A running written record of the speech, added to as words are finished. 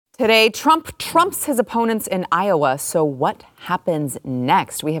Today, Trump trumps his opponents in Iowa. So what happens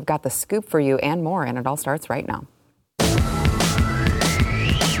next? We have got the scoop for you and more, and it all starts right now.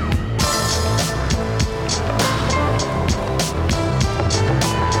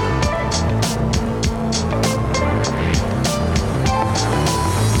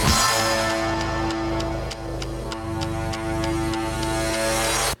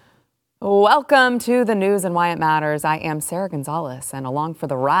 Welcome to the news and why it matters. I am Sarah Gonzalez, and along for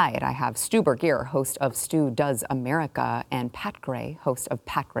the ride, I have Stu Burgier, host of Stu Does America, and Pat Gray, host of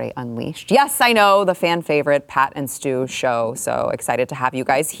Pat Gray Unleashed. Yes, I know, the fan favorite Pat and Stu show. So excited to have you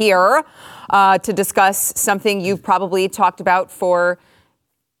guys here to discuss something you've probably talked about for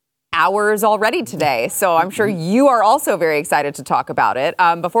hours already today. So I'm sure you are also very excited to talk about it.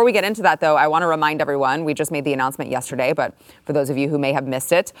 Before we get into that, though, I want to remind everyone, we just made the announcement yesterday, but for those of you who may have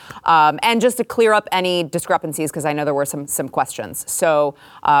missed it, and just to clear up any discrepancies, because I know there were some questions. So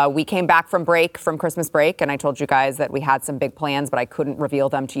we came back from Christmas break, and I told you guys that we had some big plans, but I couldn't reveal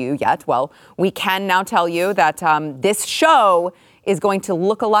them to you yet. Well, we can now tell you that this show is going to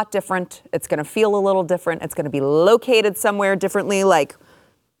look a lot different. It's going to feel a little different. It's going to be located somewhere differently, like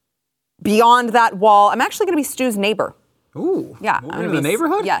beyond that wall. I'm actually going to be Stu's neighbor. Ooh. Yeah. I'm in the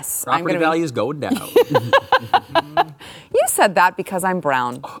neighborhood? Yes. Property values going down. You said that because I'm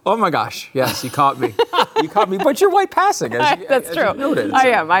brown. Oh my gosh. Yes, you caught me. You caught me. But you're white passing, That's true. You noted,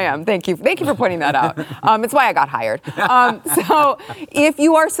 I am. Thank you for pointing that out. It's why I got hired. So if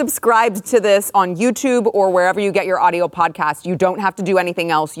you are subscribed to this on YouTube or wherever you get your audio podcast, you don't have to do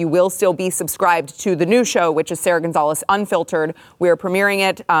anything else. You will still be subscribed to the new show, which is Sarah Gonzalez Unfiltered. We are premiering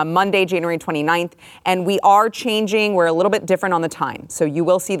it Monday, January 29th, and we are changing. We're a little bit different on the time. So you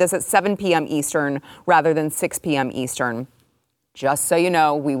will see this at 7 p.m. Eastern rather than 6 p.m. Eastern. Just so you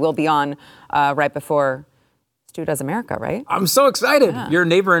know, we will be on right before Stu Does America, right? I'm so excited. Yeah. You're a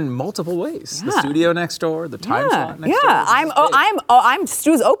neighbor in multiple ways. Yeah. The studio next door, the time slot next door. I'm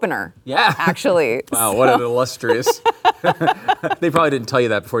Stu's opener. Yeah. Actually. Wow, what an illustrious. They probably didn't tell you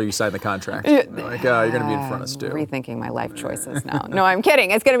that before you signed the contract. Like, you're going to be in front of Stu. Rethinking my life choices now. No, I'm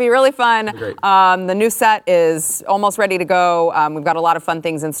kidding. It's going to be really fun. Great. The new set is almost ready to go. We've got a lot of fun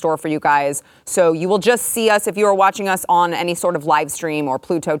things in store for you guys. So you will just see us, if you are watching us on any sort of live stream or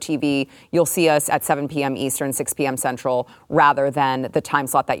Pluto TV, you'll see us at 7 p.m. Eastern, 6 p.m. Central, rather than the time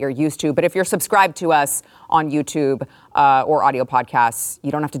slot that you're used to. But if you're subscribed to us on YouTube or audio podcasts,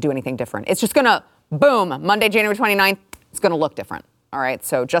 you don't have to do anything different. It's just going to, boom, Monday, January 29th, it's going to look different. All right,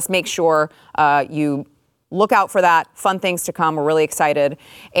 so just make sure you look out for that. Fun things to come. We're really excited.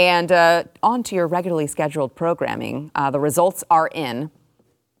 And on to your regularly scheduled programming. The results are in.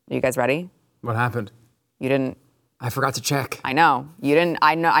 Are you guys ready? What happened? You didn't. I forgot to check. I know. You didn't.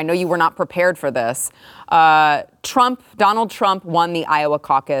 I know you were not prepared for this. Donald Trump won the Iowa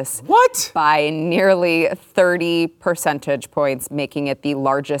caucus. What? By nearly 30 percentage points, making it the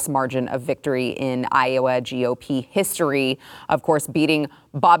largest margin of victory in Iowa GOP history. Of course, beating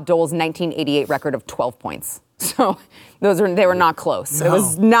Bob Dole's 1988 record of 12 points. So they were not close. No.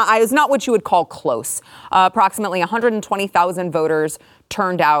 It was not what you would call close. Approximately 120,000 voters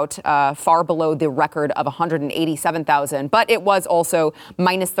turned out, far below the record of 187,000. But it was also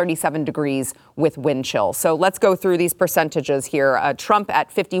minus 37 degrees with wind chill. So let's go through these percentages here. Trump at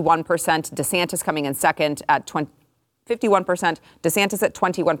 51%, DeSantis coming in second at 51%, DeSantis at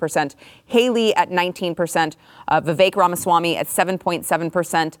 21%, Haley at 19%, Vivek Ramaswamy at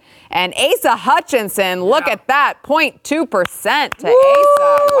 7.7%, and Asa Hutchinson, look at that, 0.2% to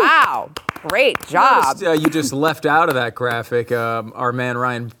Asa. Wow, great job. You just left out of that graphic our man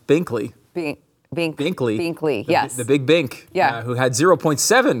Ryan Binkley. Binkley, yes. The big Bink, who had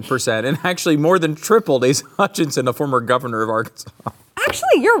 0.7% and actually more than tripled Asa Hutchinson, a former governor of Arkansas.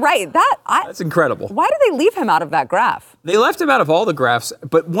 Actually, you're right. That's incredible. Why do they leave him out of that graph? They left him out of all the graphs,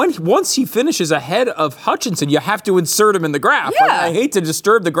 but once he finishes ahead of Hutchinson, you have to insert him in the graph. Yeah. I hate to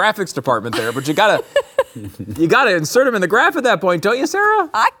disturb the graphics department there, but you gotta insert him in the graph at that point, don't you, Sarah?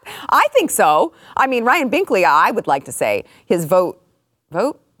 I think so. I mean, Ryan Binkley, I would like to say his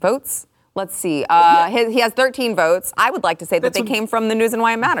votes. Let's see. He has 13 votes. I would like to say that they came from the News and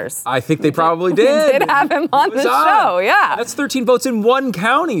Why It Matters. I think they probably did. We did have him on the show, yeah. That's 13 votes in one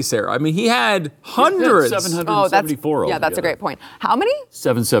county, Sarah. I mean, he had hundreds. 774 Yeah, that's a great point. How many?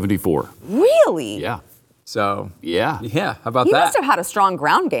 774. Really? Yeah. So, yeah. How about he that? He must have had a strong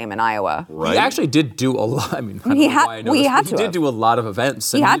ground game in Iowa. Right. He actually did do a lot. I mean, I don't know why I know this, but he did do a lot of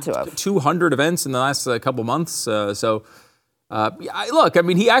events. He had to have. 200 events in the last couple months. Look, I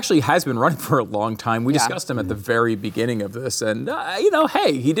mean, he actually has been running for a long time. We discussed him at the very beginning of this. And,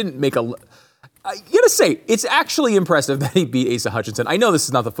 hey, he didn't make I gotta say, it's actually impressive that he beat Asa Hutchinson. I know this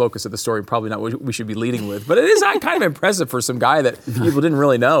is not the focus of the story, probably not what we should be leading with, but it is kind of impressive for some guy that people didn't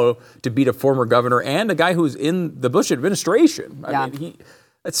really know to beat a former governor and a guy who's in the Bush administration. I mean,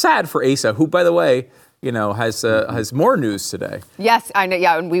 it's sad for Asa, who, by the way, has more news today. Yes, I know.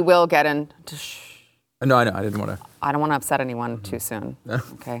 Yeah, and we will get into. No, I know. I didn't want to. I don't want to upset anyone too soon.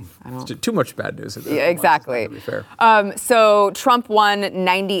 Okay, I don't. It's too much bad news. Yeah, exactly. To be fair. So Trump won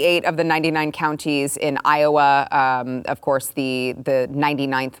 98 of the 99 counties in Iowa. Of course, the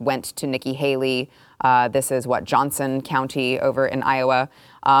 99th went to Nikki Haley. This is Johnson County over in Iowa,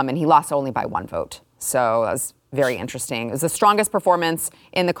 and he lost only by 1 vote. So that was very interesting. It was the strongest performance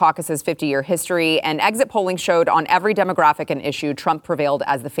in the caucus's 50-year history, and exit polling showed on every demographic and issue, Trump prevailed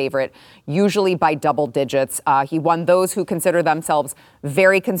as the favorite, usually by double digits. He won those who consider themselves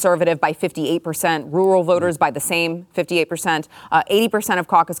very conservative by 58%, rural voters by the same 58%. 80% of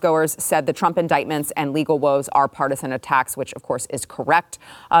caucus goers said the Trump indictments and legal woes are partisan attacks, which of course is correct.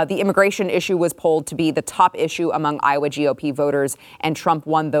 The immigration issue was polled to be the top issue among Iowa GOP voters, and Trump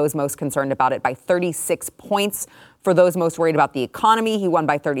won those most concerned about it by 36 points. For those most worried about the economy, he won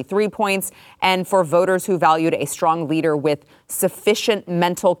by 33 points. And for voters who valued a strong leader with sufficient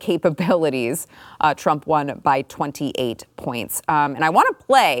mental capabilities, Trump won by 28 points. And I want to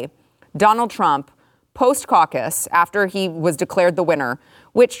play Donald Trump post-caucus after he was declared the winner,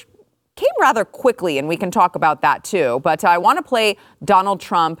 which came rather quickly, and we can talk about that too. But I want to play Donald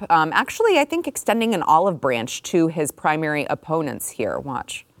Trump, actually, I think, extending an olive branch to his primary opponents here.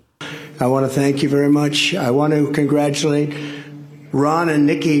 Watch. I want to thank you very much. I want to congratulate Ron and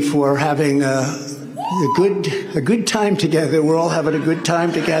Nikki for having a good time together. We're all having a good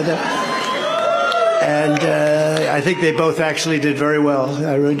time together. And I think they both actually did very well.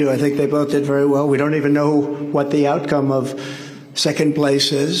 I really do. I think they both did very well. We don't even know what the outcome of second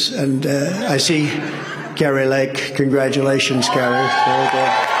place is. And I see Carrie Lake. Congratulations, Carrie. Very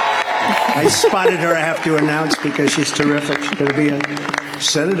good. I spotted her, I have to announce, because she's terrific. She's going to be a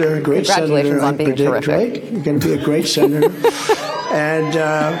senator, a great senator. Congratulations on being terrific. Right? You're going to be a great senator. And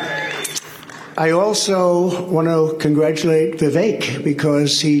I also want to congratulate Vivek,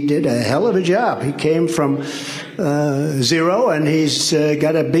 because he did a hell of a job. He came from 0, and he's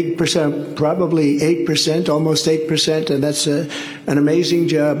got a big percent, probably 8%, almost 8%, and that's an amazing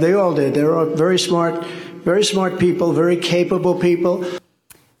job. They all did. They're all very smart people, very capable people.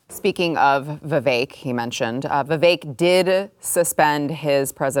 Speaking of Vivek, he mentioned, Vivek did suspend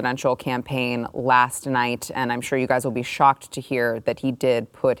his presidential campaign last night, and I'm sure you guys will be shocked to hear that he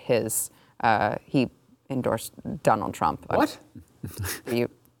did put he endorsed Donald Trump. What?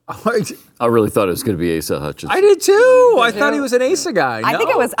 I really thought it was going to be Asa Hutchinson. I did too. I thought he was an Asa guy. No.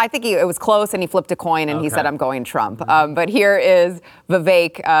 I think it was close, and he flipped a coin, and he said, "I'm going Trump." But here is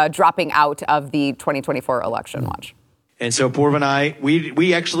Vivek dropping out of the 2024 election. Watch. And so Purv and I,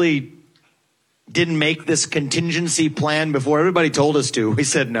 we actually didn't make this contingency plan before everybody told us to. We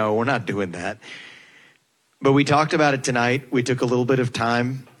said, no, we're not doing that. But we talked about it tonight. We took a little bit of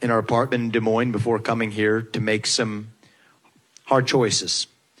time in our apartment in Des Moines before coming here to make some hard choices.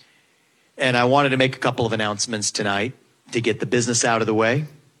 And I wanted to make a couple of announcements tonight to get the business out of the way.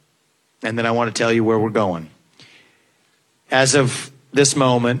 And then I want to tell you where we're going. As of this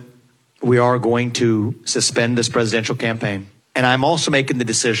moment, we are going to suspend this presidential campaign. And I'm also making the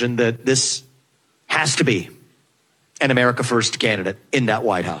decision that this has to be an America First candidate in that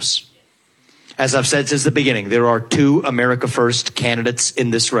White House. As I've said since the beginning, there are 2 America First candidates in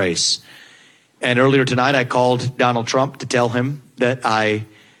this race. And earlier tonight, I called Donald Trump to tell him that I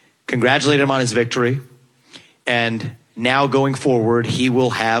congratulated him on his victory. And now going forward, he will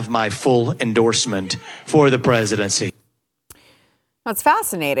have my full endorsement for the presidency. It's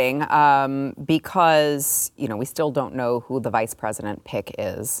fascinating because, we still don't know who the vice president pick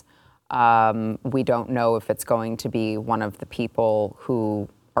is. We don't know if it's going to be one of the people who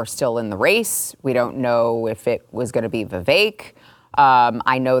are still in the race. We don't know if it was going to be Vivek.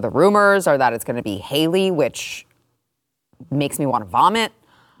 I know the rumors are that it's going to be Haley, which makes me want to vomit.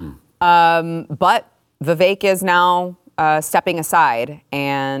 But Vivek is now stepping aside,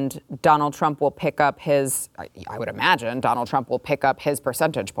 and Donald Trump will pick up I would imagine Donald Trump will pick up his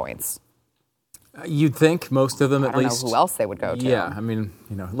percentage points. You'd think most of them, at least. I don't know who else they would go to. Yeah, I mean,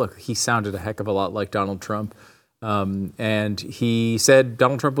 look, he sounded a heck of a lot like Donald Trump. And he said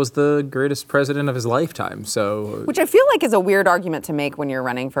Donald Trump was the greatest president of his lifetime. So, which I feel like is a weird argument to make when you're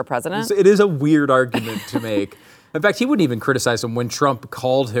running for president. It is a weird argument to make. In fact, he wouldn't even criticize him when Trump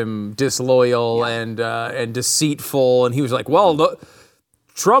called him disloyal and deceitful. And he was like, well,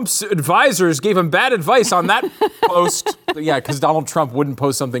 Trump's advisors gave him bad advice on that post. Yeah, because Donald Trump wouldn't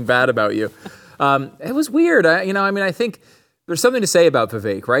post something bad about you. It was weird. I think there's something to say about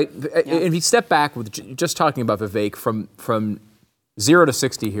Vivek, right? Yeah. If you step back with just talking about Vivek from 0 to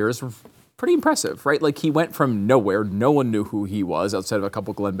 60 here is pretty impressive, right? Like he went from nowhere, no one knew who he was outside of a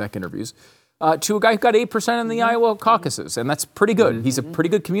couple Glenn Beck interviews, to a guy who got 8% in the Iowa caucuses, and that's pretty good. He's a pretty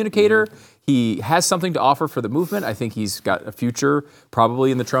good communicator. He has something to offer for the movement. I think he's got a future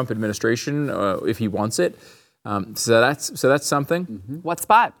probably in the Trump administration if he wants it. So that's something. What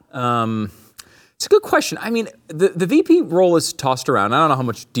spot? It's a good question. I mean, the VP role is tossed around. I don't know how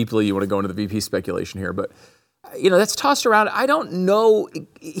much deeply you want to go into the VP speculation here, but that's tossed around. I don't know.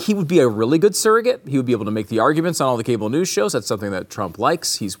 He would be a really good surrogate. He would be able to make the arguments on all the cable news shows. That's something that Trump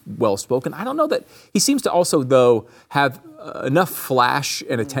likes. He's well-spoken. I don't know that he seems to also, though, have enough flash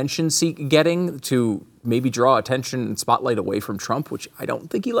and attention getting to maybe draw attention and spotlight away from Trump, which I don't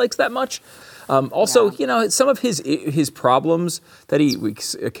think he likes that much. Some of his problems that he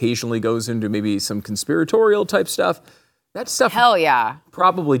occasionally goes into, maybe some conspiratorial type stuff. That stuff, hell yeah,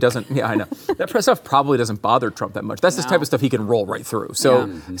 probably doesn't. Yeah, I know that stuff probably doesn't bother Trump that much. That's the type of stuff he can roll right through.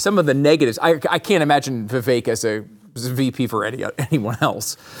 So some of the negatives, I can't imagine Vivek as a VP for anyone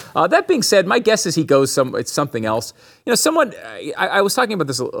else. That being said, my guess is he goes it's something else. I was talking about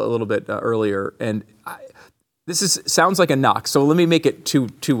this a little bit earlier, and this sounds like a knock. So let me make it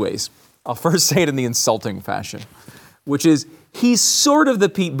two ways. I'll first say it in the insulting fashion, which is he's sort of the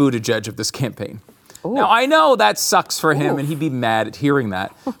Pete Buttigieg of this campaign. Ooh. Now, I know that sucks for him, and he'd be mad at hearing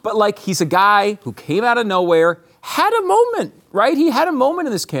that. But, he's a guy who came out of nowhere, had a moment, right? He had a moment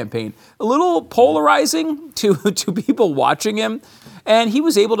in this campaign. A little polarizing to people watching him. And he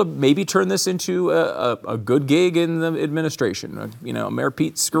was able to maybe turn this into a good gig in the administration. Mayor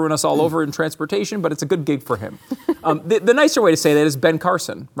Pete screwing us all over in transportation, but it's a good gig for him. The nicer way to say that is Ben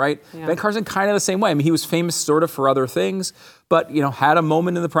Carson, right? Yeah. Ben Carson kind of the same way. I mean, he was famous sort of for other things, but, had a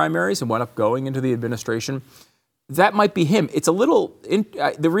moment in the primaries and wound up going into the administration. That might be him. It's a little,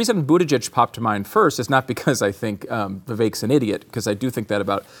 the reason Buttigieg popped to mind first is not because I think Vivek's an idiot, because I do think that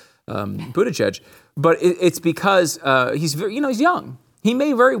about Buttigieg, but it's because he's young. He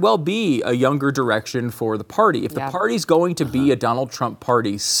may very well be a younger direction for the party. If the party's going to be a Donald Trump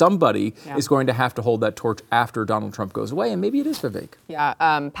party, somebody is going to have to hold that torch after Donald Trump goes away, and maybe it is Vivek. Yeah,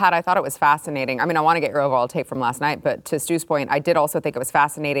 Pat, I thought it was fascinating. I mean, I want to get your overall take from last night, but to Stu's point, I did also think it was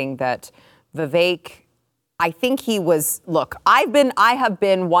fascinating that Vivek, I think he was, look, I have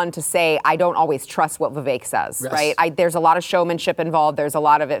been one to say I don't always trust what Vivek says, right? There's a lot of showmanship involved. There's a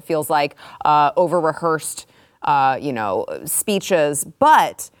lot of it feels like over-rehearsed, speeches.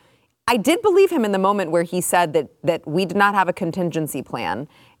 But I did believe him in the moment where he said that we did not have a contingency plan.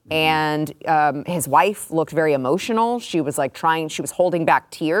 And his wife looked very emotional. She was she was holding back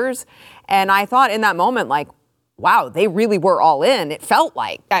tears. And I thought in that moment, wow, they really were all in. It felt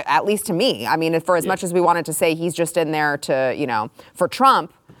like, at least to me. I mean, for as much as we wanted to say he's just in there to, for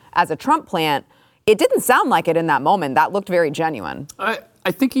Trump, as a Trump plant, it didn't sound like it in that moment. That looked very genuine. I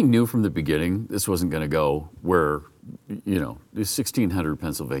think he knew from the beginning this wasn't going to go where, the 1600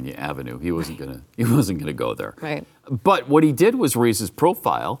 Pennsylvania Avenue. He wasn't going to go there. Right. But what he did was raise his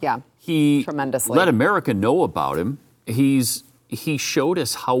profile. Yeah. He tremendously let America know about him. He showed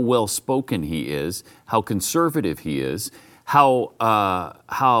us how well spoken he is, how conservative he is,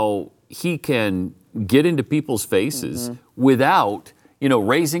 how he can get into people's faces without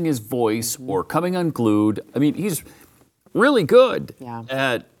raising his voice or coming unglued. I mean, he's really good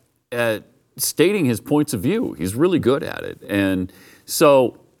at stating his points of view. He's really good at it. And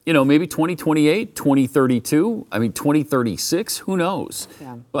so, maybe 2028, 2032, 2036, who knows?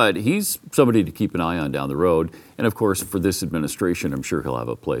 Yeah. But he's somebody to keep an eye on down the road. And of course, for this administration, I'm sure he'll have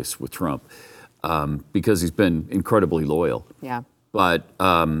a place with Trump because he's been incredibly loyal. Yeah. But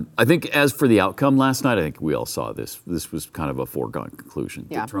I think as for the outcome last night, I think we all saw this. This was kind of a foregone conclusion.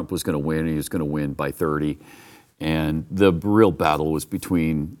 Yeah. That Trump was going to win. He was going to win by 30. And the real battle was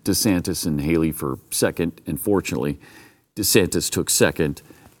between DeSantis and Haley for second. And fortunately, DeSantis took second.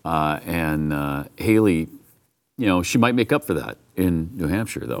 And Haley, she might make up for that in New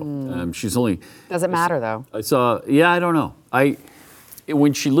Hampshire, though. She's only... Does it matter, though? I don't know.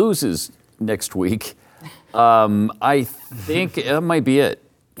 When she loses next week, I think that might be it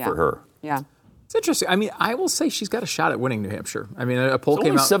for her. Yeah. It's interesting. I mean, I will say she's got a shot at winning New Hampshire. I mean, a poll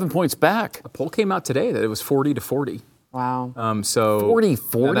came out 7 points back. A poll came out today that it was 40-40. Wow.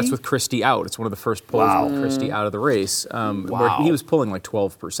 40-40? That's with Christie out. It's one of the first polls with Christie out of the race. Where he was pulling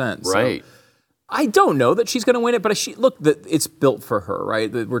 12%. Right. So I don't know that she's going to win it, but it's built for her,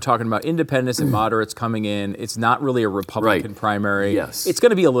 right? We're talking about independents and moderates coming in. It's not really a Republican primary. Yes. It's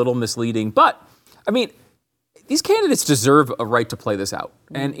going to be a little misleading, but I mean, these candidates deserve a right to play this out.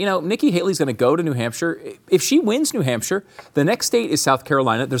 And, Nikki Haley's going to go to New Hampshire. If she wins New Hampshire, the next state is South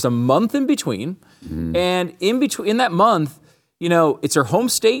Carolina. There's a month in between. And in that month, it's her home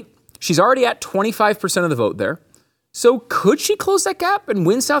state. She's already at 25% of the vote there. So could she close that gap and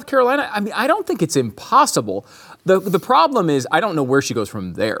win South Carolina? I mean, I don't think it's impossible. The problem is I don't know where she goes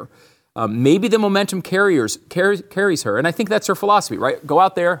from there. Maybe the momentum carries her. And I think that's her philosophy, right? Go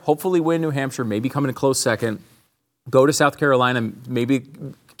out there, hopefully win New Hampshire, maybe come in a close second, go to South Carolina, maybe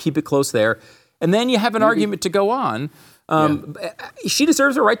keep it close there. And then you have an argument to go on. She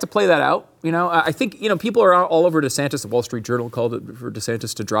deserves a right to play that out. I think, people are all over DeSantis. The Wall Street Journal called it for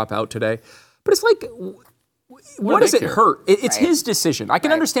DeSantis to drop out today. But it's like, what does it hurt? It's his decision. I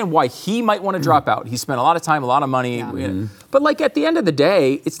can understand why he might want to drop out. He spent a lot of time, a lot of money. But at the end of the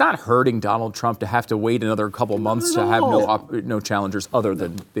day, it's not hurting Donald Trump to have to wait another couple months to have no challengers other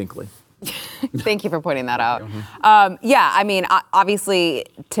than Binkley. Thank you for pointing that out. I mean, obviously,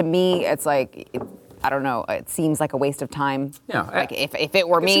 to me, it's like, I don't know, it seems like a waste of time. Yeah. If it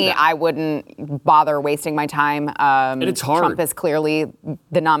were me, I wouldn't bother wasting my time. And it's hard. Trump is clearly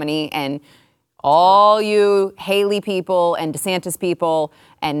the nominee, and all you Haley people and DeSantis people,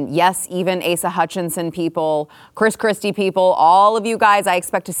 and yes, even Asa Hutchinson people, Chris Christie people, all of you guys, I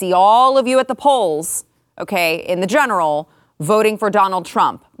expect to see all of you at the polls, okay, in the general, voting for Donald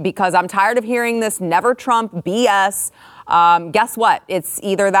Trump, because I'm tired of hearing this never Trump BS. Guess what? It's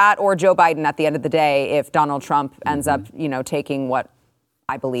either that or Joe Biden at the end of the day if Donald Trump ends up, taking what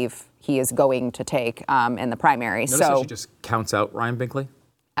I believe he is going to take in the primary. Notice how she just counts out Ryan Binkley?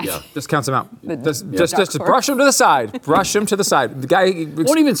 Yeah, just counts him out. Just brush him to the side. Brush him to the side. The guy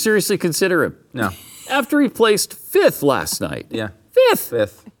won't even seriously consider him. No. After he placed 5th last night. Yeah.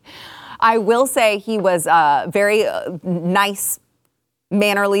 5th. I will say he was a very nice,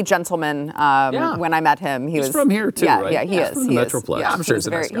 mannerly gentleman when I met him. He's from here too, right? Yeah, he is. From the Metroplex. Yeah, I'm sure he's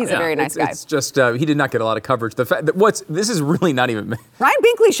a nice guy. He's a very nice guy. It's just he did not get a lot of coverage. The fact that this is really not even. Ryan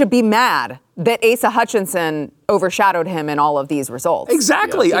Binkley should be mad that Asa Hutchinson overshadowed him in all of these results.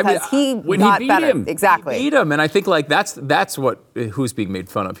 Exactly. Because he got better. Him. Exactly. He beat him, and I think that's what who's being made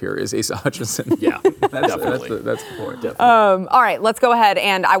fun of here is Asa Hutchinson. Yeah, definitely. That's the point. Definitely. All right, let's go ahead,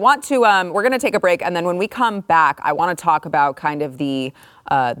 and I want to. We're going to take a break, and then when we come back, I want to talk about kind of the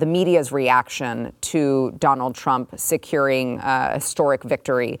media's reaction to Donald Trump securing a historic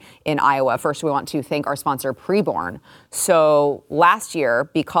victory in Iowa. First, we want to thank our sponsor, Preborn. So last year,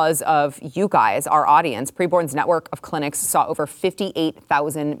 because of you guys, our audience, Preborn's network of clinics saw over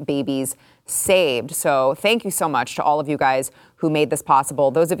 58,000 babies saved. So thank you so much to all of you guys who made this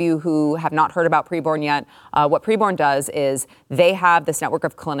possible. Those of you who have not heard about Preborn yet, what Preborn does is they have this network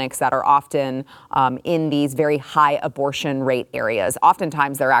of clinics that are often in these very high abortion rate areas.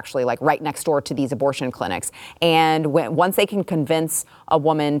 Oftentimes they're actually like right next door to these abortion clinics. And once they can convince a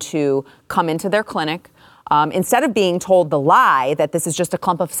woman to come into their clinic, instead of being told the lie that this is just a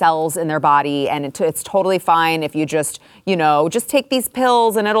clump of cells in their body and it's totally fine if you just take these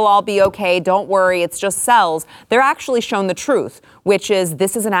pills and it'll all be okay, don't worry, it's just cells, they're actually shown the truth, which is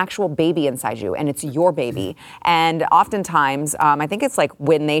this is an actual baby inside you and it's your baby. And oftentimes, I think it's like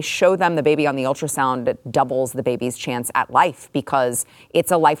when they show them the baby on the ultrasound, it doubles the baby's chance at life because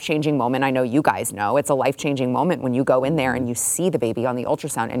it's a life-changing moment. I know you guys know it's a life-changing moment when you go in there and you see the baby on the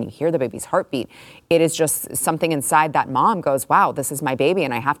ultrasound and you hear the baby's heartbeat. It is just something inside that mom goes, wow, this is my baby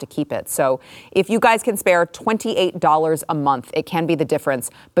and I have to keep it. So if you guys can spare $28 a month, it can be the difference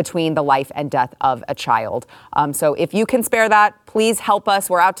between the life and death of a child. So if you can spare that, please help us.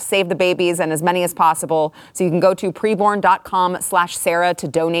 We're out to save the babies and as many as possible. So you can go to preborn.com/Sarah to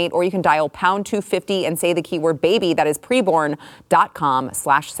donate, or you can dial pound 250 and say the keyword baby. That is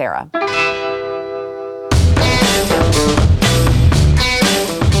preborn.com/Sarah.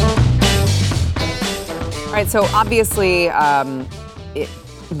 All right, so obviously it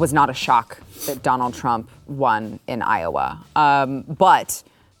was not a shock that Donald Trump won in Iowa. But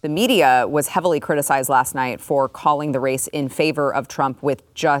the media was heavily criticized last night for calling the race in favor of Trump with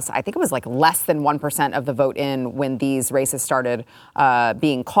just, I think it was like less than 1% of the vote in when these races started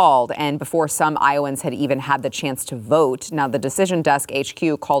being called, and before some Iowans had even had the chance to vote. Now, the Decision Desk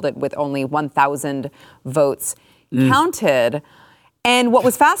HQ called it with only 1,000 votes counted. And what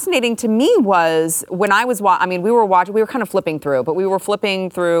was fascinating to me was when I was we were kind of flipping through, but we were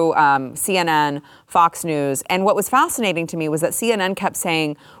flipping through CNN, Fox News. And what was fascinating to me was that CNN kept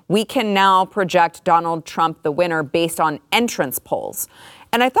saying, we can now project Donald Trump the winner based on entrance polls.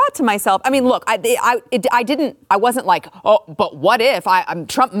 And I thought to myself, I mean, look, I wasn't like, oh, but what if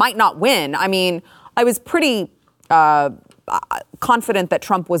Trump might not win? I mean, I was pretty confident that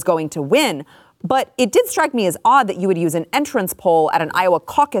Trump was going to win. But it did strike me as odd that you would use an entrance poll at an Iowa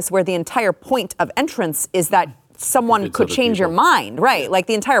caucus where the entire point of entrance is that someone could change your mind, right? Like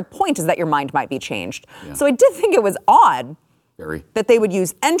the entire point is that your mind might be changed. Yeah. So I did think it was odd that they would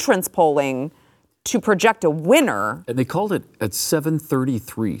use entrance polling to project a winner. And they called it at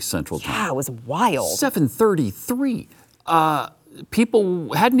 7:33 Central Time. Yeah, it was wild. 7:33.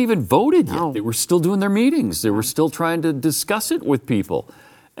 People hadn't even voted yet. They were still doing their meetings. They were still trying to discuss it with people.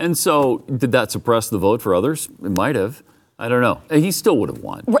 And so did that suppress the vote for others? It might have. I don't know. He still would have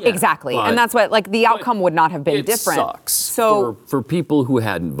won. Exactly. And that's what, like, the outcome would not have been different. It sucks for people who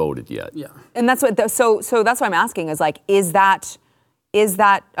hadn't voted yet. Yeah. And that's what, so that's what I'm asking is, like, is that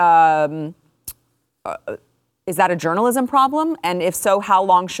a journalism problem? And if so, how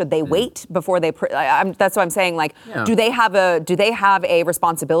long should they wait before they? That's what I'm saying. Like, do they have a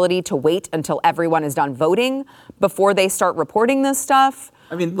responsibility to wait until everyone is done voting before they start reporting this stuff?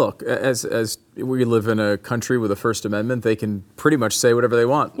 I mean, look, as we live in a country with a First Amendment, they can pretty much say whatever they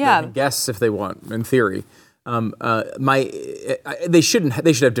want. Yeah. They can guess if they want, in theory. They should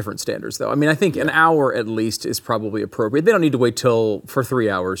have different standards, though. I mean, I think an hour at least is probably appropriate. They don't need to wait for 3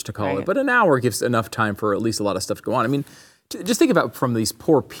 hours to call it, but an hour gives enough time for at least a lot of stuff to go on. I mean, just think about from these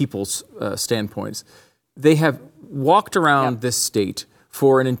poor people's standpoints. They have walked around this state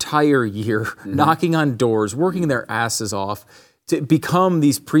for an entire year, knocking on doors, working their asses off to become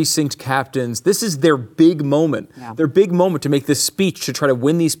these precinct captains. This is their big moment. Yeah. Their big moment to make this speech to try to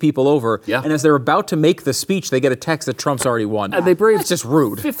win these people over. Yeah. And as they're about to make the speech, they get a text that Trump's already won. And they braved That's just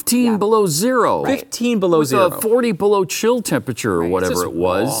rude. 15 below zero. 15 below zero. With a 40 below chill temperature or whatever it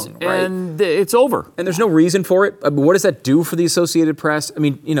was. Wrong, and it's over. And there's no reason for it. What does that do for the Associated Press? I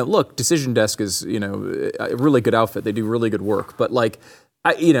mean, look, Decision Desk is, a really good outfit. They do really good work. But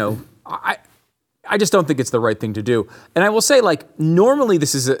I just don't think it's the right thing to do. And I will say, normally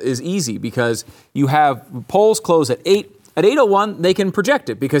this is easy because you have polls close at 8. At 8:01, they can project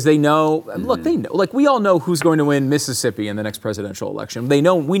it because they know, look, they know. Like, we all know who's going to win Mississippi in the next presidential election. We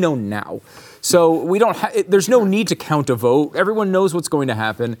know now. So there's no need to count a vote. Everyone knows what's going to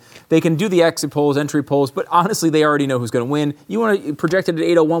happen. They can do the exit polls, entry polls, but honestly, they already know who's going to win. You want to project it at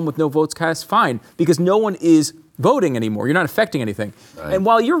 8:01 with no votes cast? Fine, because no one is voting anymore. You're not affecting anything. Right. And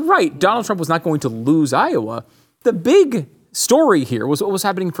while you're right, Donald Trump was not going to lose Iowa, the big story here was what was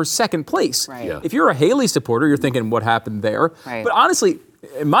happening for second place. Right. Yeah. If you're a Haley supporter, you're thinking what happened there. Right. But honestly,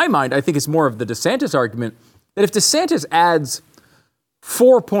 in my mind, I think it's more of the DeSantis argument that if DeSantis adds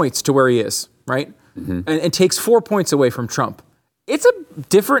 4 points to where he is, right, and takes 4 points away from Trump, it's a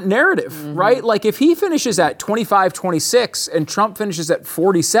different narrative, right? Like, if he finishes at 25-26 and Trump finishes at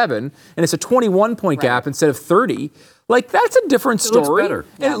 47 and it's a 21-point gap instead of 30, that's a different story. It looks better.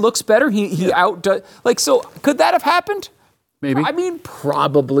 And it looks better. He outdoes. So could that have happened? Maybe. I mean,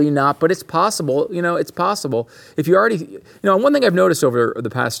 probably not, but it's possible. It's possible. If you already, one thing I've noticed over the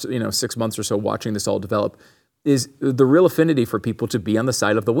past, 6 months or so watching this all develop is the real affinity for people to be on the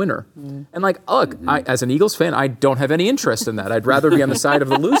side of the winner. And look, as an Eagles fan, I don't have any interest in that. I'd rather be on the side of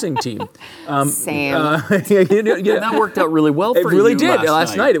the losing team. Same. That worked out really well for you. It really did.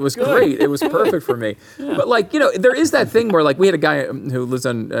 Last night. It was great. It was perfect for me. But there is that thing where we had a guy who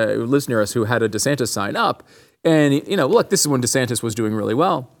lives near us who had a DeSantis sign up. And, look, this is when DeSantis was doing really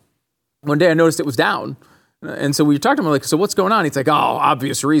well. One day I noticed it was down. And so we talked to him, so what's going on? He's like,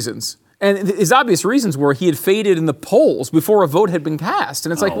 obvious reasons. And his obvious reasons were he had faded in the polls before a vote had been cast.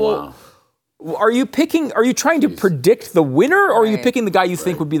 And it's are you trying to predict the winner, or are you picking the guy you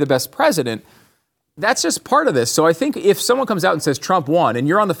think would be the best president? That's just part of this. So I think if someone comes out and says Trump won, and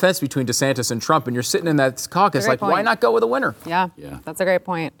you're on the fence between DeSantis and Trump, and you're sitting in that caucus, why not go with a winner? Yeah, that's a great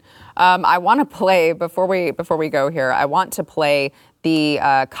point. I want to play, before we go here, I want to play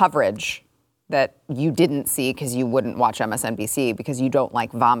the coverage that you didn't see because you wouldn't watch MSNBC because you don't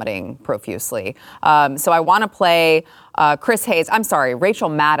like vomiting profusely. So I want to play Rachel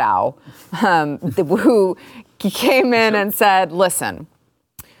Maddow, who came in and said, listen,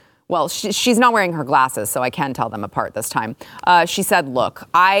 well, she's not wearing her glasses, so I can tell them apart this time. She said, look,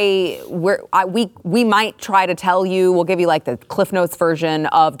 we might try to tell you, we'll give you the Cliff Notes version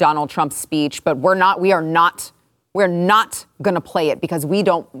of Donald Trump's speech, but we're not going to play it because we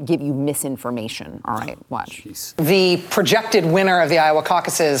don't give you misinformation. All right, watch. Jeez. The projected winner of the Iowa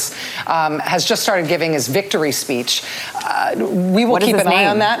caucuses has just started giving his victory speech. We will keep an eye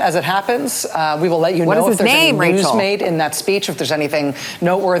on that as it happens. We will let you know if there's any news made in that speech, if there's anything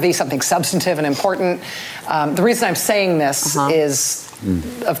noteworthy, something substantive and important. The reason I'm saying this is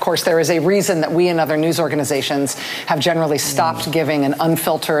Of course, there is a reason that we and other news organizations have generally stopped giving an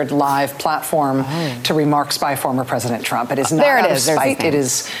unfiltered live platform to remarks by former President Trump. It is not out of spite. It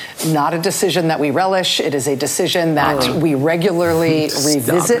is not a decision that we relish. It is a decision that we regularly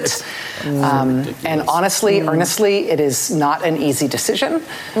revisit. And honestly, earnestly, it is not an easy decision,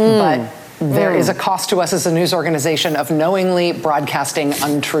 but there is a cost to us as a news organization of knowingly broadcasting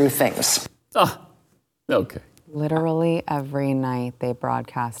untrue things. Okay. Literally every night they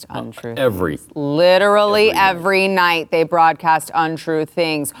broadcast untrue things. Literally every night they broadcast untrue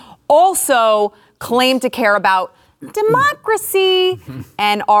things. Also claim to care about democracy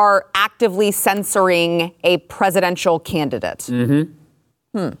and are actively censoring a presidential candidate.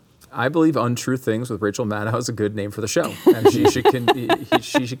 I believe Untrue Things with Rachel Maddow is a good name for the show, and she should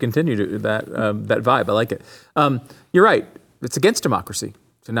continue to that vibe. I like it. You're right. It's against democracy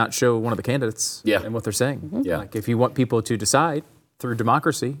to not show one of the candidates and what they're saying. Like if you want people to decide through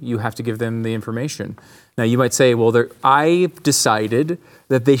democracy, you have to give them the information. Now you might say, well, I've decided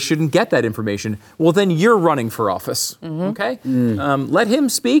that they shouldn't get that information. Well, then you're running for office, okay? Let him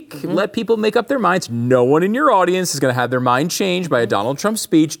speak. Let people make up their minds. No one in your audience is going to have their mind changed by a Donald Trump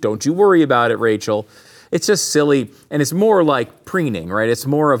speech. Don't you worry about it, Rachel. It's just silly, and it's more like preening, right? It's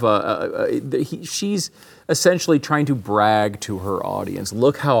more of she's essentially trying to brag to her audience.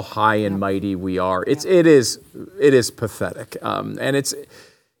 Look how high and mighty we are. It is pathetic, and it's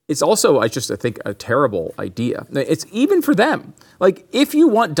also, I think, a terrible idea. It's even for them. Like, if you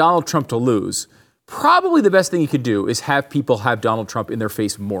want Donald Trump to lose, probably the best thing you could do is have people have Donald Trump in their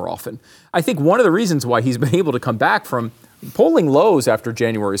face more often. I think one of the reasons why he's been able to come back from polling lows after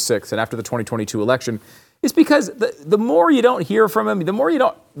January 6th and after the 2022 election is because the more you don't hear from him, the more you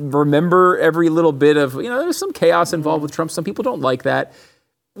don't remember every little bit of, there's some chaos involved with Trump. Some people don't like that.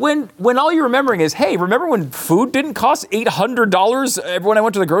 When all you're remembering is, hey, remember when food didn't cost $800 when I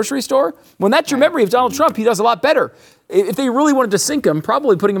went to the grocery store? When that's your memory of Donald Trump, he does a lot better. If they really wanted to sink him,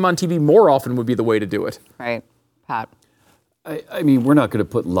 probably putting him on TV more often would be the way to do it. Right. Pat. I mean, we're not going to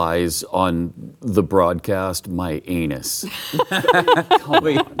put lies on the broadcast. My anus.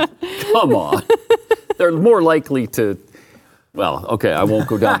 Come on. They're more likely to, well, okay, I won't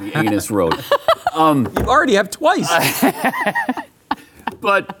go down the anus road. You already have twice.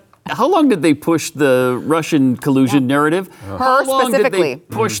 But how long did they push the Russian collusion narrative? How long did they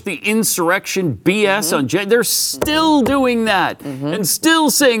push the insurrection BS on They're still doing that and still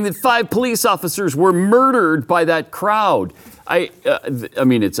saying that 5 police officers were murdered by that crowd. I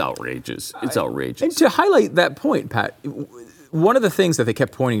mean, it's outrageous. It's outrageous. And to highlight that point, Pat, one of the things that they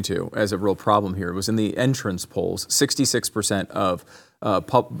kept pointing to as a real problem here was in the entrance polls, 66% of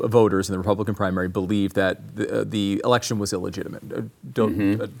voters in the Republican primary believed that the election was illegitimate.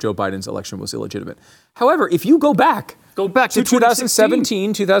 Joe Biden's election was illegitimate. However, if you go back to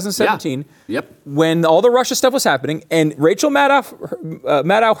 2017, when all the Russia stuff was happening, and Rachel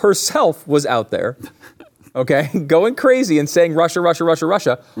Maddow herself was out there, okay, going crazy and saying Russia, Russia, Russia,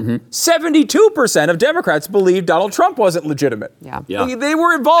 Russia, 72% of Democrats believed Donald Trump wasn't legitimate. They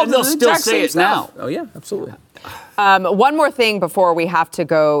were involved in the exact same stuff. Oh, yeah, absolutely. One more thing before we have to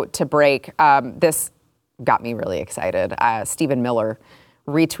go to break. This got me really excited. Stephen Miller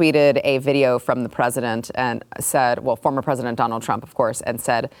retweeted a video from the president and said, well, former President Donald Trump, of course, and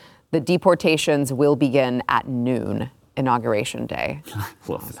said, the deportations will begin at noon. Inauguration day. I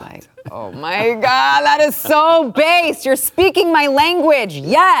was like, oh my God, that is so based. You're speaking my language.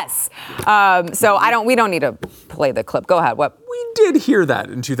 Yes. So we don't need to play the clip. Go ahead. What? We did hear that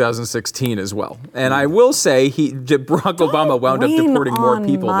in 2016 as well. And I will say Barack Obama wound up deporting more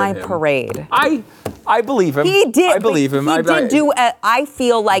people than him. Parade. I believe him. He did. I believe him. I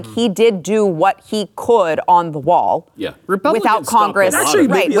feel like he did do what he could on the wall. Yeah. Without Congress. Actually,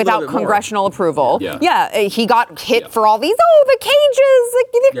 without congressional approval. Yeah. He got hit for all these, the cages, the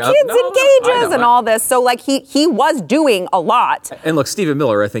kids in cages and all this. So he was doing a lot. And look, Stephen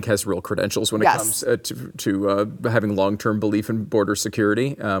Miller, I think, has real credentials when it comes to having long-term belief in border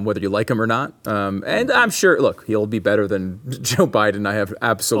security, whether you like him or not. And I'm sure, look, he'll be better than Joe Biden. I have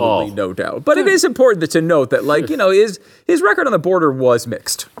absolutely no doubt. But it is important to note that, his record on the border was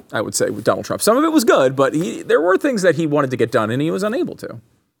mixed, I would say, with Donald Trump. Some of it was good, but there were things that he wanted to get done, and he was unable to.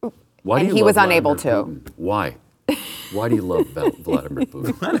 Why do you he love was unable Putin? to. Why? Why do you love Vladimir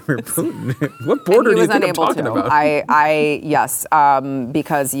Putin? Vladimir Putin? What border do you think I'm talking about? Yes,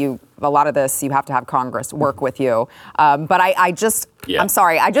 because you a lot of this, you have to have Congress work with you. But I'm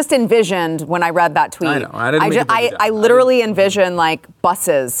sorry, I just envisioned when I read that tweet. I know. I literally envisioned like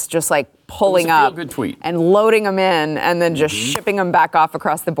buses just like pulling up and loading them in and then just shipping them back off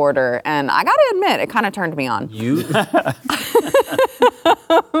across the border. And I got to admit, it kind of turned me on. You?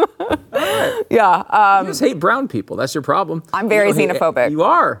 Yeah. You just hate brown people. That's your problem. I'm very xenophobic. You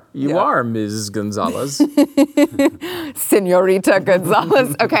are. You are, Ms. Gonzalez. Senorita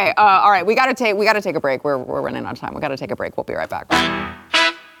Gonzalez. Okay. All right. We gotta take a break. We're running out of time. We gotta take a break. We'll be right back.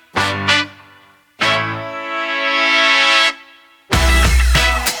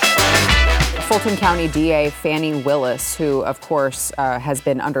 Fulton County DA Fani Willis, who, of course, has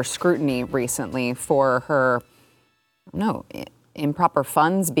been under scrutiny recently for her, improper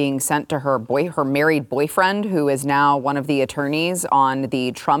funds being sent to her married boyfriend, who is now one of the attorneys on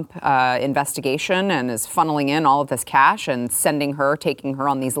the Trump investigation and is funneling in all of this cash and taking her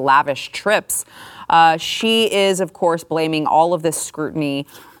on these lavish trips. She is, of course, blaming all of this scrutiny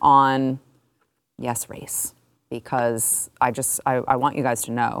on, race, because I want you guys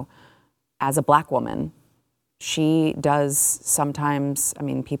to know, as a black woman, she does sometimes,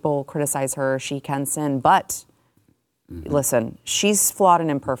 people criticize her, she can sin, but listen, she's flawed and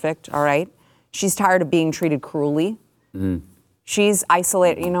imperfect, all right? She's tired of being treated cruelly. She's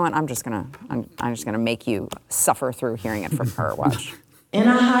isolated. You know what? I'm just gonna make you suffer through hearing it from her. Watch. And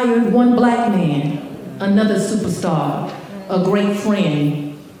I hired one black man, another superstar, a great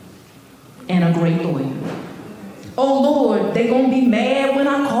friend, and a great lawyer. Oh Lord, they gonna be mad when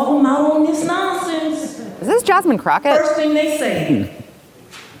I call them out on this nonsense. Is this Jasmine Crockett? First thing they say,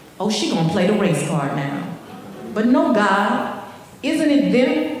 oh, she gonna play the race card now. But no, God, isn't it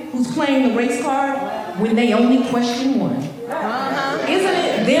them who's playing the race card when they only question one? Isn't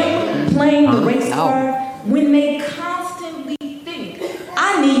it them playing the race card when they constantly think,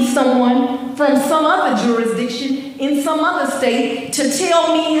 I need someone from some other jurisdiction in some other state to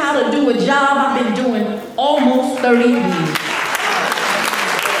tell me how to do a job I've been doing almost 30 years.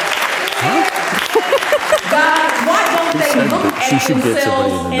 God, why don't they look at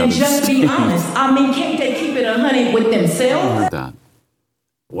themselves and just be honest? Can't they keep it 100 with themselves? That.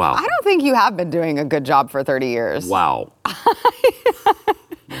 Wow. I don't think you have been doing a good job for 30 years. Wow.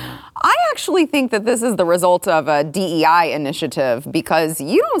 I actually think that this is the result of a DEI initiative because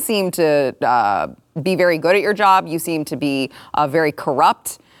you don't seem to be very good at your job. You seem to be very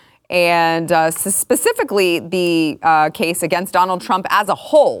corrupt. And specifically the case against Donald Trump as a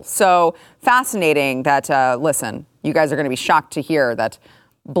whole. So fascinating that, listen, you guys are going to be shocked to hear that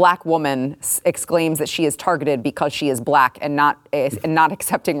black woman exclaims that she is targeted because she is black and not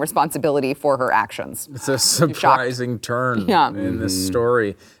accepting responsibility for her actions. It's a surprising turn in this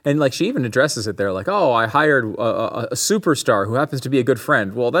story. And she even addresses it there I hired a superstar who happens to be a good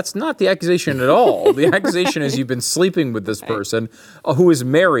friend. Well, that's not the accusation at all. The accusation is you've been sleeping with this person who is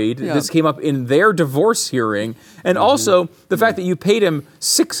married. Yeah. This came up in their divorce hearing. And also the fact that you paid him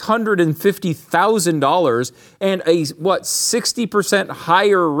 $650,000 and a 60%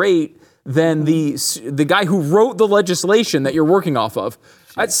 higher rate than the guy who wrote the legislation that you're working off of.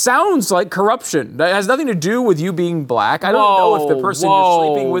 It sounds like corruption. That has nothing to do with you being black. I don't know if the person you're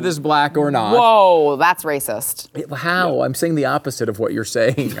sleeping with is black or not. Whoa, that's racist. How? I'm saying the opposite of what you're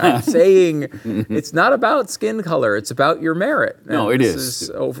saying. I'm saying it's not about skin color. It's about your merit. No, it is.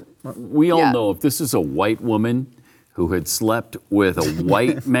 We all know if this is a white woman who had slept with a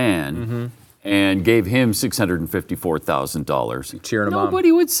white man and gave him $654,000.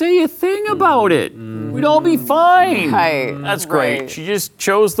 Nobody would say a thing about it. We'd all be fine. That's great. She just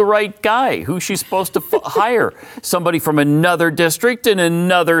chose the right guy. Who's she supposed to hire? Somebody from another district in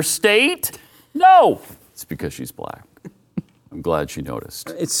another state? No. It's because she's black. I'm glad she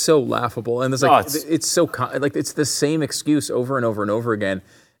noticed. It's so laughable. And it's it's the same excuse over and over and over again.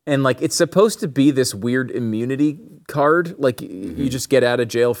 And it's supposed to be this weird immunity card. You just get out of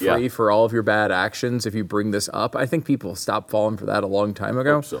jail free for all of your bad actions if you bring this up. I think people stopped falling for that a long time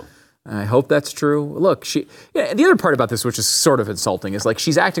ago. Hope so. I hope that's true. Look, the other part about this, which is sort of insulting, is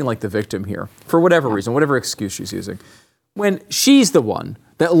she's acting like the victim here for whatever reason, whatever excuse she's using. When she's the one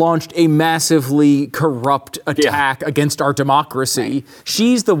that launched a massively corrupt attack against our democracy.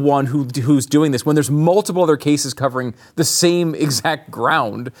 She's the one who's doing this when there's multiple other cases covering the same exact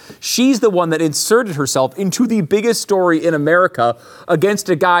ground. She's the one that inserted herself into the biggest story in America against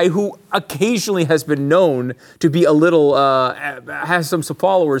a guy who occasionally has been known to be a little, has some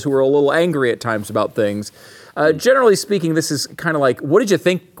followers who are a little angry at times about things. Generally speaking, this is kind of like, what did you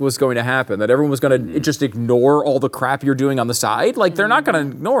think was going to happen? That everyone was going to just ignore all the crap you're doing on the side? Like, they're not going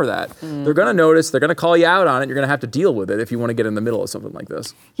to ignore that. They're going to notice. They're going to call you out on it. You're going to have to deal with it if you want to get in the middle of something like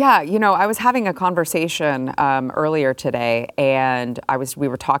this. Yeah, I was having a conversation earlier today, and we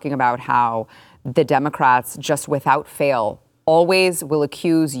were talking about how the Democrats, just without fail, always will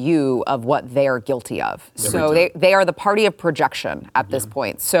accuse you of what they are guilty of. So they are the party of projection at this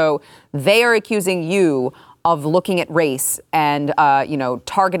point. So they are accusing you of looking at race and,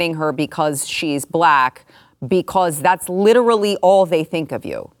 targeting her because she's black, because that's literally all they think of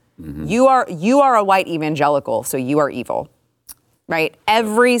you. You are a white evangelical, so you are evil, right?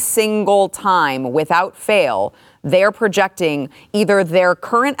 Every single time, without fail, they're projecting either their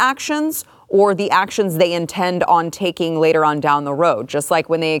current actions or the actions they intend on taking later on down the road. Just like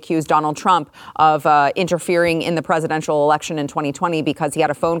when they accused Donald Trump of interfering in the presidential election in 2020 because he had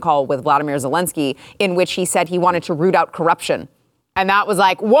a phone call with Vladimir Zelensky in which he said he wanted to root out corruption. And that was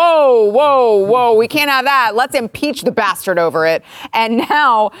like, whoa, we can't have that. Let's impeach the bastard over it. And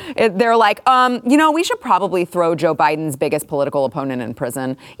now they're like, we should probably throw Joe Biden's biggest political opponent in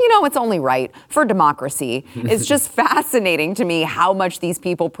prison. It's only right for democracy. It's just fascinating to me how much these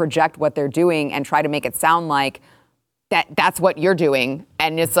people project what they're doing and try to make it sound like that's what you're doing.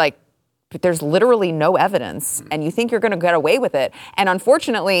 And it's like, but there's literally no evidence, and you think you're going to get away with it. And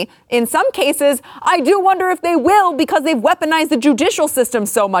unfortunately, in some cases, I do wonder if they will, because they've weaponized the judicial system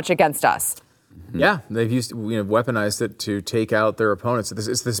so much against us. Yeah, they've weaponized it to take out their opponents.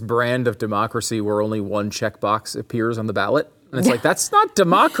 It's this brand of democracy where only one checkbox appears on the ballot. And it's like, that's not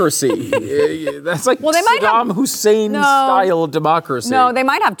democracy. That's like Saddam Hussein style of democracy. No, they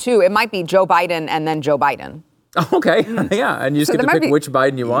might have two. It might be Joe Biden and then Joe Biden. Okay, yeah, and you just get to pick which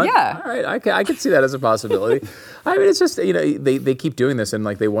Biden you want? Yeah. All right, I can see that as a possibility. I mean, it's just, they keep doing this and,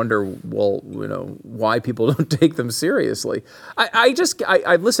 like, they wonder, why people don't take them seriously.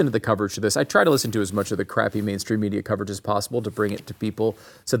 I've listened to the coverage of this. I try to listen to as much of the crappy mainstream media coverage as possible to bring it to people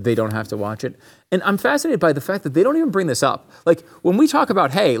so they don't have to watch it. And I'm fascinated by the fact that they don't even bring this up. Like, when we talk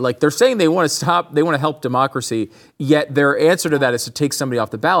about, hey, like, they're saying they want to help democracy, yet their answer to that is to take somebody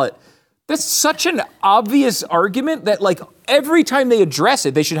off the ballot. That's such an obvious argument that, like, every time they address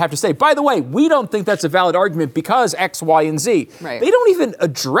it, they should have to say, by the way, we don't think that's a valid argument because X, Y, and Z. Right. They don't even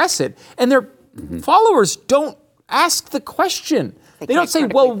address it, and their followers don't ask the question. They don't say,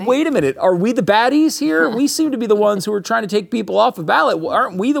 well, wait a minute, are we the baddies here? We seem to be the ones who are trying to take people off the ballot.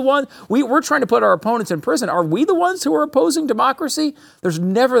 Aren't we the ones? We're trying to put our opponents in prison. Are we the ones who are opposing democracy? There's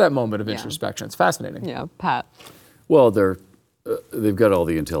never that moment of introspection. It's fascinating. Yeah, Pat. Well, they've got all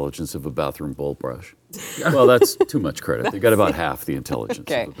the intelligence of a bathroom bowl brush. Well, that's too much credit. They've got about half the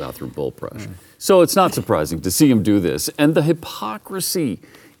intelligence of a bathroom bowl brush. So it's not surprising to see him do this. And the hypocrisy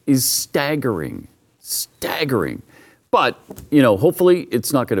is staggering. But, hopefully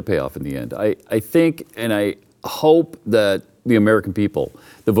it's not going to pay off in the end. I think and I hope that the American people,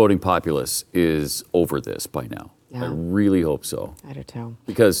 the voting populace, is over this by now. Yeah. I really hope so. I do too.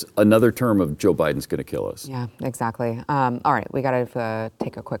 Because another term of Joe Biden's going to kill us. Yeah, exactly. All right, we got to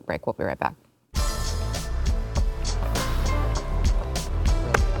take a quick break. We'll be right back.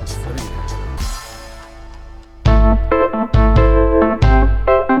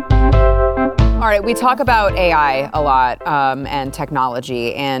 All right, we talk about AI a lot and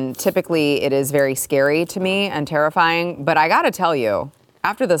technology, and typically it is very scary to me and terrifying. But I got to tell you,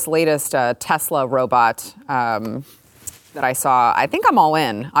 after this latest Tesla robot that I saw, I think I'm all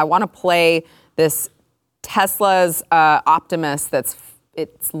in. I want to play this Tesla's Optimus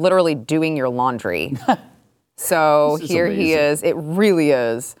it's literally doing your laundry. So here amazing. He is. It really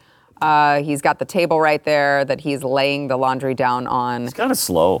is. He's got the table right there that he's laying the laundry down on. It's kind of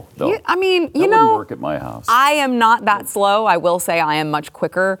slow, though. I mean, that wouldn't work at my house. I am not that slow. I will say I am much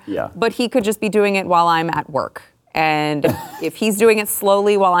quicker. Yeah. But he could just be doing it while I'm at work. And if he's doing it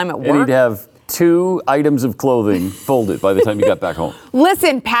slowly while I'm at work. And he'd have 2 items of clothing folded by the time you got back home.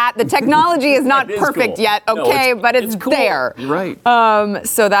 Listen, Pat, the technology is not perfect yet, okay? But it's cool. there. You're right.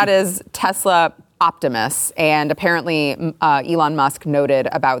 So that is Tesla Optimus, and apparently Elon Musk noted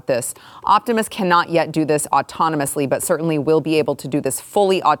about this. Optimus cannot yet do this autonomously, but certainly will be able to do this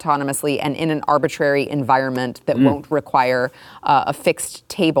fully autonomously and in an arbitrary environment that won't require a fixed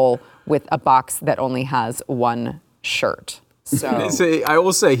table with a box that only has one shirt. So I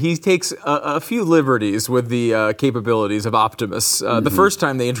will say he takes a few liberties with the capabilities of Optimus. The first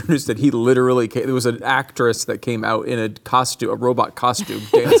time they introduced it, he literally there was an actress that came out in a robot costume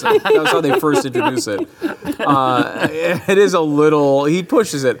dancing. That was how they first introduced it. It is a little, he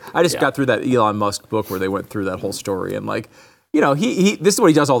pushes it. I just got through that Elon Musk book where they went through that whole story, and like, this is what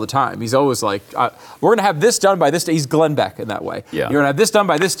he does all the time. He's always like, we're going to have this done by this date. He's Glenn Beck in that way. Yeah. You're going to have this done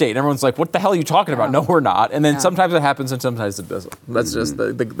by this date. And everyone's like, what the hell are you talking about? No, we're not. And then sometimes it happens and sometimes it doesn't. That's just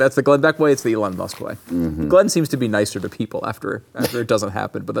that's the Glenn Beck way. It's the Elon Musk way. Mm-hmm. Glenn seems to be nicer to people after it doesn't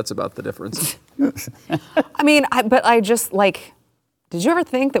happen, but that's about the difference. I mean, did you ever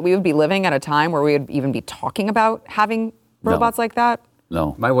think that we would be living at a time where we would even be talking about having robots like that?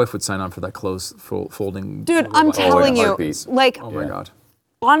 No. My wife would sign on for that clothes folding. Dude, I'm telling you, oh my God.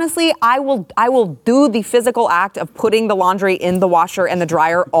 Honestly, I will do the physical act of putting the laundry in the washer and the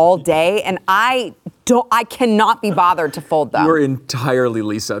dryer all day, and I cannot be bothered to fold them. You're entirely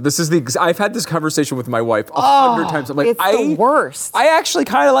Lisa. I've had this conversation with my wife 100 times. I'm like, it's the worst. I actually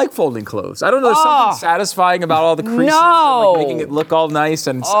kind of like folding clothes. I don't know. There's something satisfying about all the creases and making it look all nice.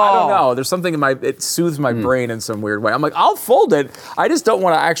 And I don't know. There's something it soothes my brain in some weird way. I'm like, I'll fold it. I just don't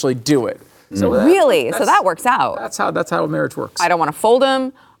want to actually do it. So really? So that works out. That's how marriage works. I don't want to fold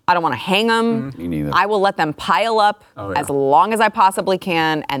them. I don't want to hang them. Me neither. I will let them pile up as long as I possibly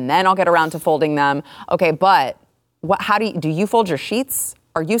can, and then I'll get around to folding them. Okay, but how do you fold your sheets?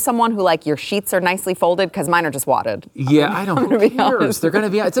 Are you someone who your sheets are nicely folded? Because mine are just wadded. Yeah, I don't. Who cares? They're going to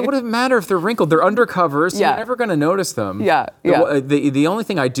be. It wouldn't matter if they're wrinkled. They're under covers. So you're never going to notice them. Yeah. The only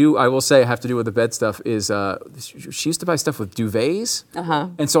thing I will say I have to do with the bed stuff is she used to buy stuff with duvets.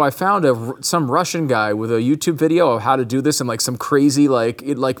 And so I found some Russian guy with a YouTube video of how to do this in some crazy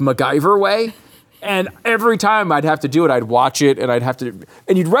MacGyver way. And every time I'd have to do it, I'd watch it,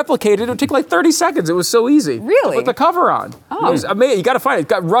 and you'd replicate it. It would take 30 seconds. It was so easy. Really? Put the cover on. Oh. It was amazing. You got to find it. It's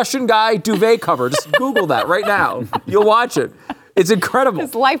got Russian guy duvet cover. Just Google that right now. You'll watch it. It's incredible.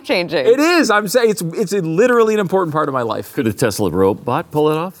 It's life-changing. It is. I'm saying it's literally an important part of my life. Could a Tesla robot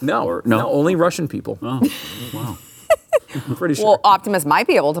pull it off? No, only Russian people. Oh, wow. I'm pretty sure. Well, Optimus might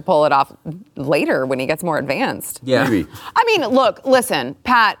be able to pull it off later when he gets more advanced. Yeah. Maybe. I mean, look, listen,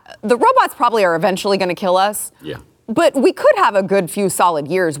 Pat, the robots probably are eventually going to kill us. Yeah. But we could have a good few solid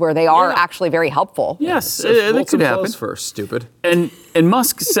years where they are actually very helpful. Yes, that could happen. First, stupid. And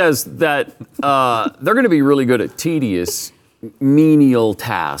Musk says that they're going to be really good at tedious, menial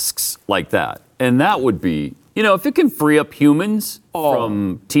tasks like that. And that would be, if it can free up humans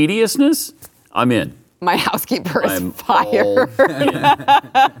from tediousness, I'm in. My housekeeper is fired.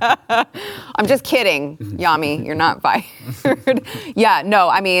 I'm just kidding, Yami. You're not fired. Yeah, no,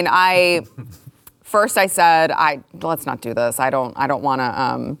 I mean, first I said, let's not do this. I don't want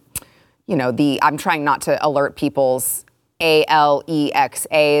to, I'm trying not to alert people's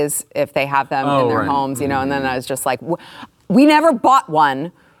ALEXAs if they have them in their homes, and then I was just like, we never bought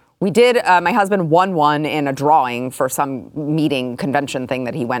one. We did, my husband won one in a drawing for some meeting convention thing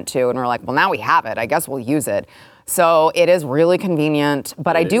that he went to, and we're like, well, now we have it. I guess we'll use it. So it is really convenient,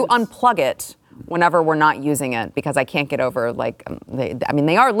 but I do unplug it whenever we're not using it because I can't get over,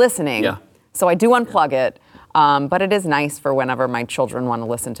 they are listening. Yeah. So I do unplug it. But it is nice for whenever my children want to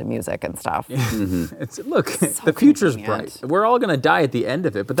listen to music and stuff. Yeah. Mm-hmm. The future's bright. We're all going to die at the end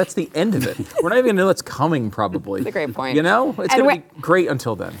of it, but that's the end of it. We're not even going to know it's coming, probably. That's a great point. It's going to be great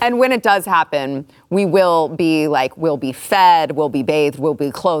until then. And when it does happen, we will be we'll be fed, we'll be bathed, we'll be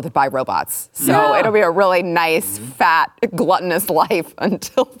clothed by robots. So it'll be a really nice, fat, gluttonous life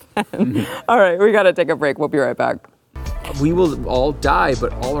until then. Mm-hmm. All right, we got to take a break. We'll be right back. We will all die,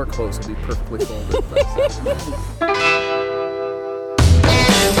 but all our clothes will be perfectly folded.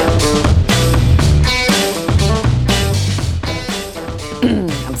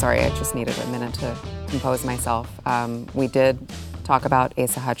 I'm sorry, I just needed a minute to compose myself. We did talk about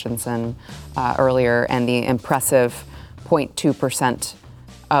Asa Hutchinson earlier and the impressive 0.2%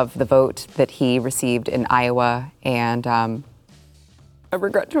 of the vote that he received in Iowa. And I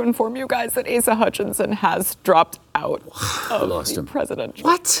regret to inform you guys that Asa Hutchinson has dropped out of the presidential.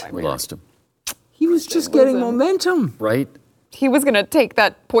 What? We lost him. He was just getting momentum. Right? He was going to take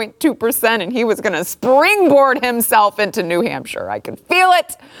that 0.2% and he was going to springboard himself into New Hampshire. I could feel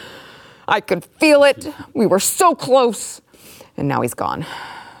it. We were so close. And now he's gone.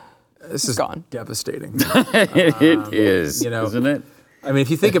 This is gone. Devastating. It is, isn't it? I mean,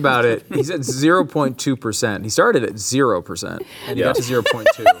 if you think about it, he's at 0.2%. He started at 0%, and he got to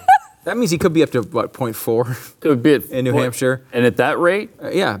 0.2. That means he could be up to, 0.4? Could be in New Hampshire. And at that rate,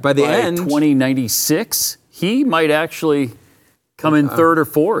 by the end, 2096, he might actually come in third or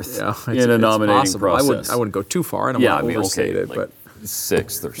fourth in a nominating process. I wouldn't go too far. I don't want to overstate it, but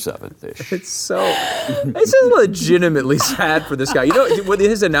sixth or seventh-ish. It's just legitimately sad for this guy. With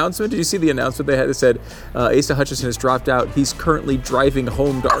his announcement, did you see the announcement they had that said Asa Hutchinson has dropped out? He's currently driving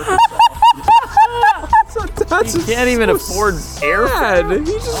home to Arkansas. He can't even afford airfare.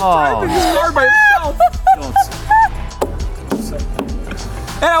 He's just driving his car by himself.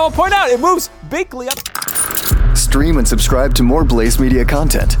 And I will point out, it moves bigly up. Stream and subscribe to more Blaze Media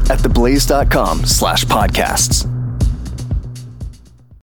content at theblaze.com/podcasts.